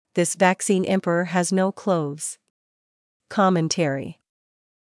This vaccine emperor has no clothes. Commentary.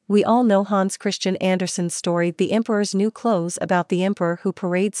 We all know Hans Christian Andersen's story The Emperor's New Clothes, about the emperor who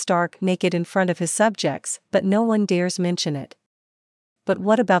parades stark naked in front of his subjects, but no one dares mention it. But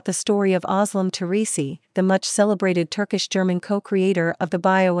what about the story of Özlem Türeci, the much-celebrated Turkish-German co-creator of the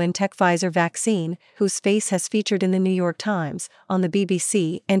BioNTech Pfizer vaccine, whose face has featured in the New York Times, on the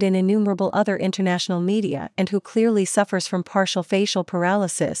BBC and in innumerable other international media, and who clearly suffers from partial facial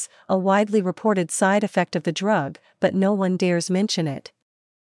paralysis, a widely reported side effect of the drug, but no one dares mention it?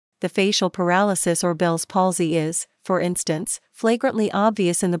 The facial paralysis or Bell's palsy is, for instance, flagrantly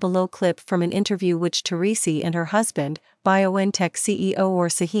obvious in the below clip from an interview which Türeci and her husband, BioNTech CEO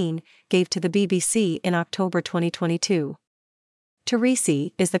Uğur Şahin, gave to the BBC in October 2022.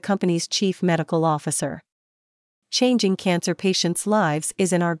 Türeci is the company's chief medical officer. Changing cancer patients' lives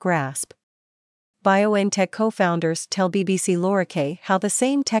is in our grasp. BioNTech co-founders tell BBC Lorike how the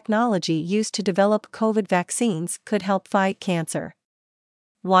same technology used to develop COVID vaccines could help fight cancer.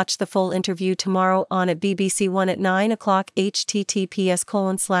 Watch the full interview tomorrow on at BBC One at 9 o'clock.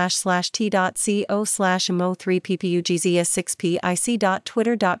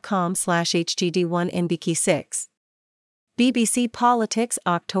 https://t.co/mo3ppugzs6pic.twitter.com/hgd1nbk6. BBC Politics,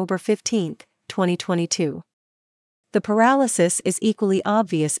 October 15, 2022. The paralysis is equally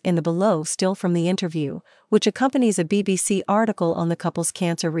obvious in the below still from the interview, which accompanies a BBC article on the couple's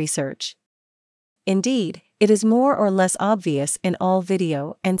cancer research. Indeed, it is more or less obvious in all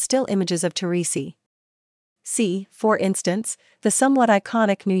video and still images of Türeci. See, for instance, the somewhat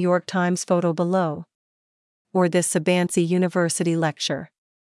iconic New York Times photo below. Or this Sabancı University lecture.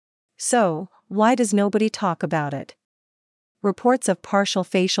 So, why does nobody talk about it? Reports of partial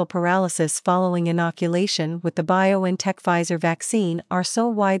facial paralysis following inoculation with the BioNTech Pfizer vaccine are so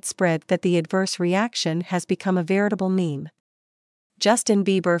widespread that the adverse reaction has become a veritable meme. Justin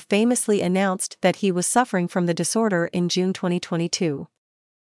Bieber famously announced that he was suffering from the disorder in June 2022.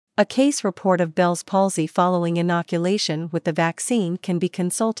 A case report of Bell's palsy following inoculation with the vaccine can be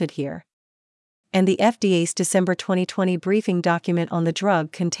consulted here. And the FDA's December 2020 briefing document on the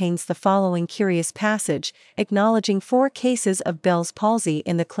drug contains the following curious passage, acknowledging 4 cases of Bell's palsy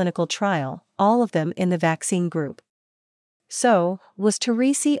in the clinical trial, all of them in the vaccine group. So, was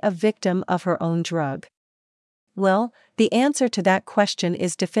Türeci a victim of her own drug? Well, the answer to that question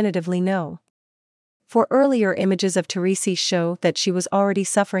is definitively no. For earlier images of Türeci show that she was already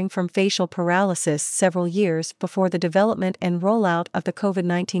suffering from facial paralysis several years before the development and rollout of the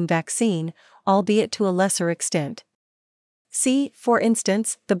COVID-19 vaccine, albeit to a lesser extent. See, for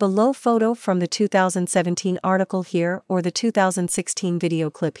instance, the below photo from the 2017 article here or the 2016 video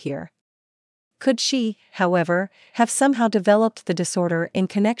clip here. Could she, however, have somehow developed the disorder in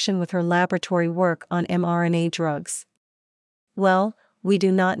connection with her laboratory work on mRNA drugs? Well, we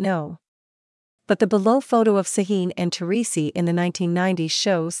do not know. But the below photo of Şahin and Türeci in the 1990s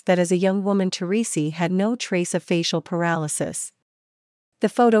shows that as a young woman Türeci had no trace of facial paralysis. The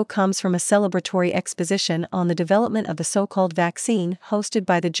photo comes from a celebratory exposition on the development of the so-called vaccine hosted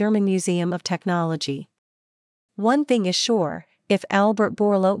by the German Museum of Technology. One thing is sure. If Albert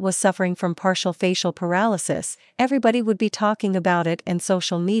Bourla was suffering from partial facial paralysis, everybody would be talking about it and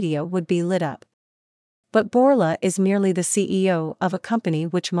social media would be lit up. But Bourla is merely the CEO of a company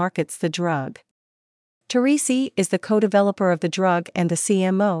which markets the drug. Türeci is the co-developer of the drug and the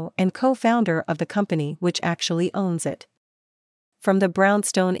CMO and co-founder of the company which actually owns it. From the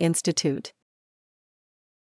Brownstone Institute.